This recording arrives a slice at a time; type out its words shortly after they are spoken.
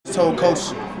Told coach,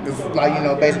 if, like, you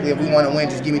know, basically if we want to win,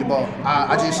 just give me the ball.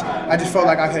 I just felt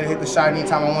like I could hit the shot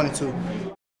anytime I wanted to.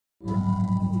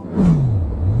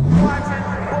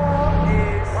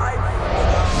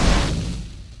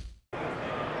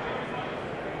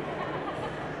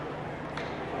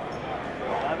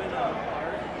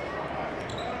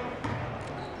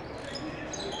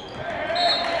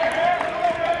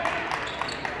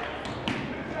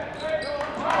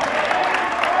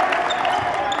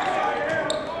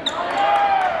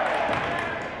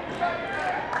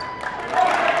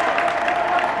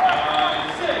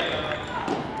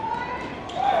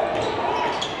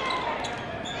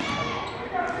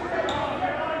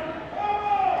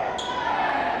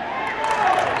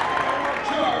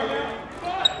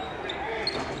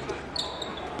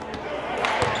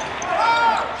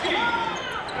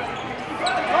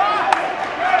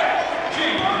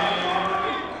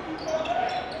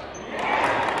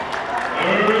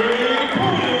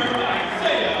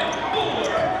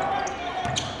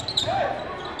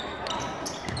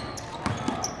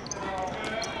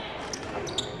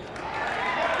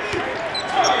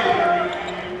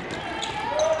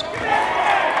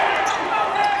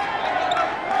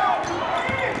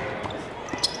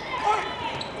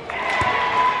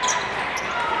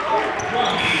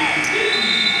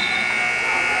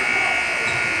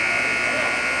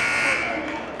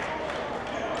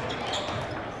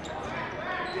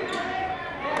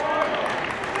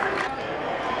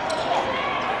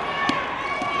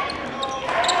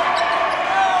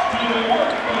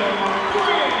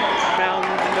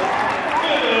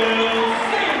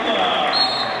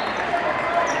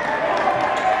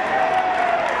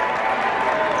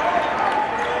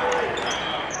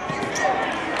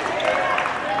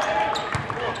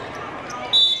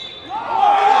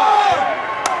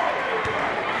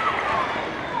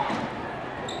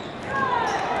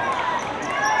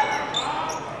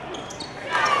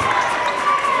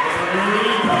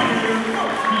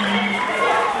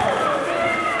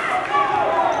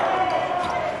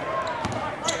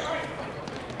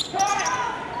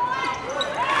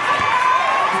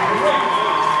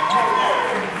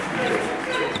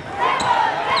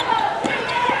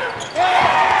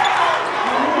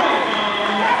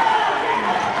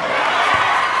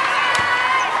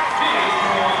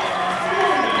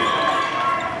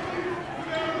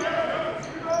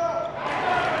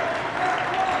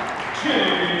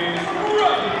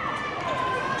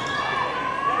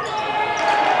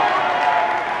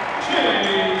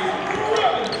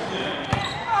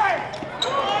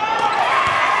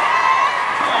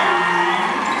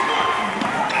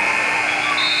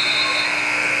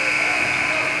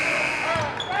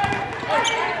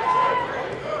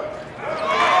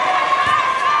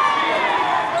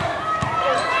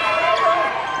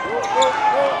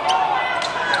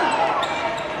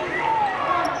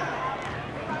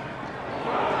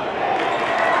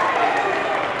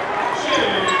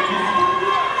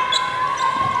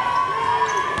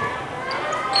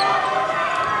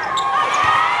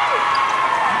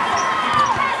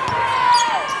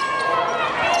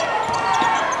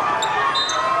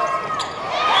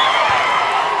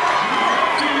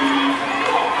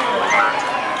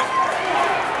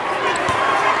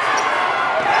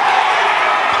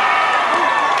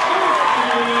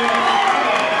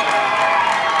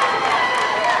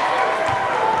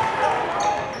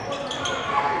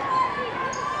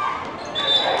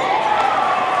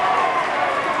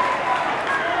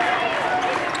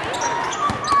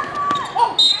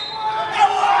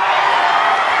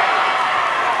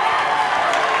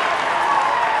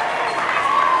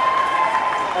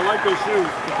 Those shoes.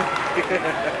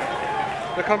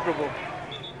 They're comfortable.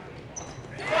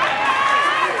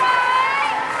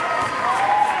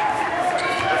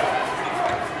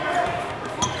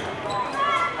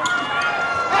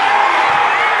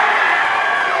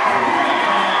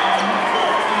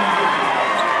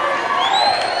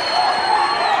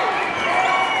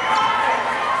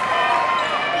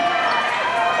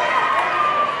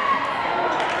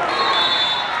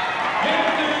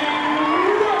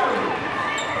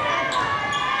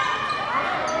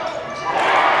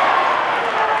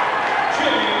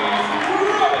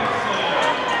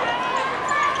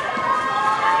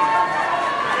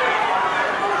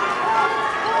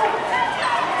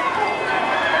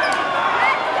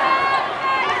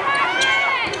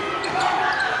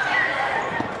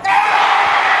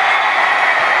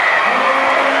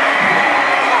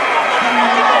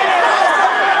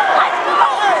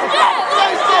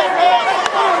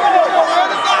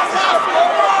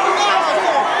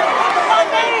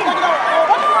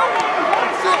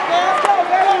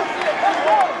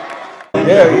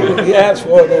 Yeah, he asked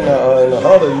for it in the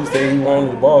huddle. He said he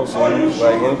wanted the ball, so he was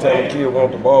like, anytime the kid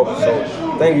wanted the ball. So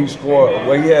I think he scored.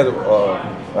 Well, he had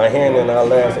a hand in our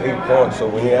last 8 points. So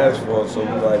when he asked for it, so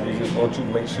we like, we just want you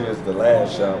to make sure it's the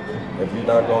last shot. If you're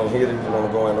not going to hit it, you're going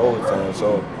to go in overtime.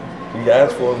 So he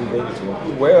asked for it, we gave it to him.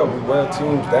 We wear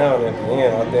teams down at the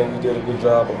end. I think we did a good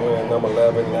job of winning number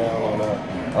 11 now. And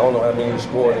I don't know how many he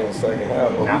scored in the second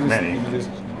half, but we just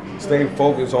stay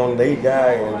focused on their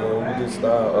guy, and we just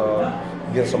start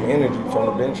get some energy from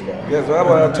the bench guy. Yes, that's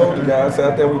what I told the guys.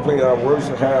 I think we played our worst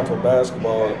half of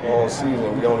basketball all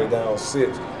season. We only down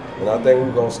 6. And I think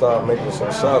we're going to start making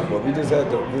some shots, but we just had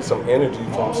to get some energy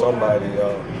from somebody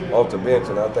off the bench.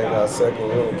 And I think our second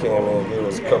unit came in and gave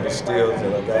us a couple of steals,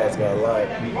 and our guys got live.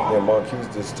 And Marquise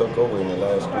just took over in the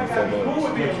last 3-4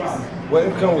 minutes. Well,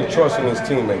 it comes with trusting his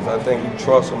teammates. I think you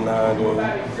trust them now,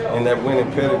 and that winning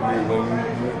pedigree, when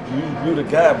you're the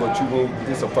guy, but you need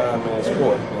this a 5-man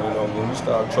sport. And, when you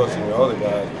start trusting your other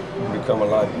guys, it become a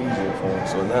lot easier for them.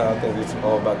 So now I think it's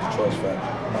all about the trust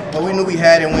factor. But we knew we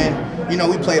had it when,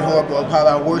 we played horrible,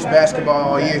 probably our worst basketball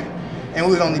all year. And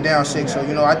we was only down 6, so,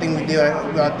 I think we did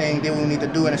what we need to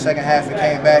do in the second half and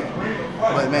came back.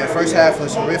 But, man, first half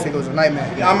was horrific. It was a nightmare.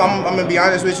 I'm going to be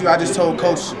honest with you. I just told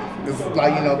Coach,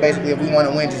 basically if we want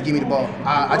to win, just give me the ball.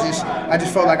 I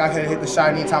just felt like I could hit the shot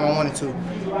anytime I wanted to.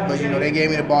 But, they gave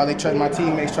me the ball. They trusted my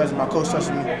teammates, trusted my coach,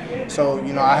 trusted me. So,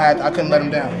 I couldn't let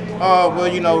them down.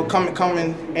 Coming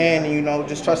in and,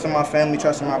 just trusting my family,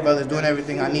 trusting my brothers, doing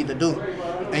everything I need to do.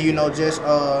 And,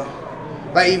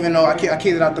 even though I kicked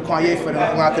it out the Kanye for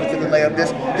them when I could have took the layup,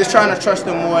 just trying to trust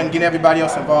them more and get everybody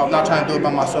else involved, not trying to do it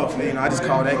by myself. I just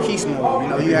call that keys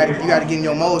mode. You got to get in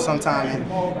your mode sometime.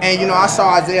 And I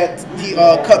saw Isaiah, he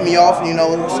cut me off,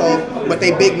 but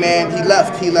they big man, he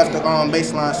left the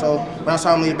baseline. So when I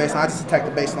saw him leave the baseline, I just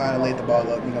attacked the baseline and laid the ball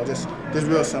up. Just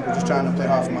real simple, just trying to play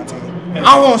hard for my team.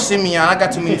 I want Simeon. I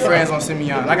got too many friends on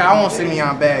Simeon. I want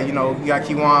Simeon bad. You got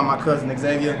Kiwan, my cousin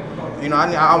Xavier.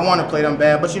 I want to play them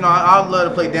bad, but I'd love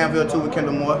to play Danville too with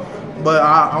Kendall Moore. But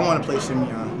I want to play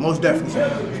Simeon, most definitely.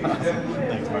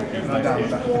 Thanks,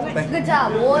 Marquise. Good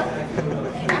job, boy.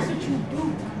 That's what you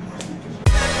do.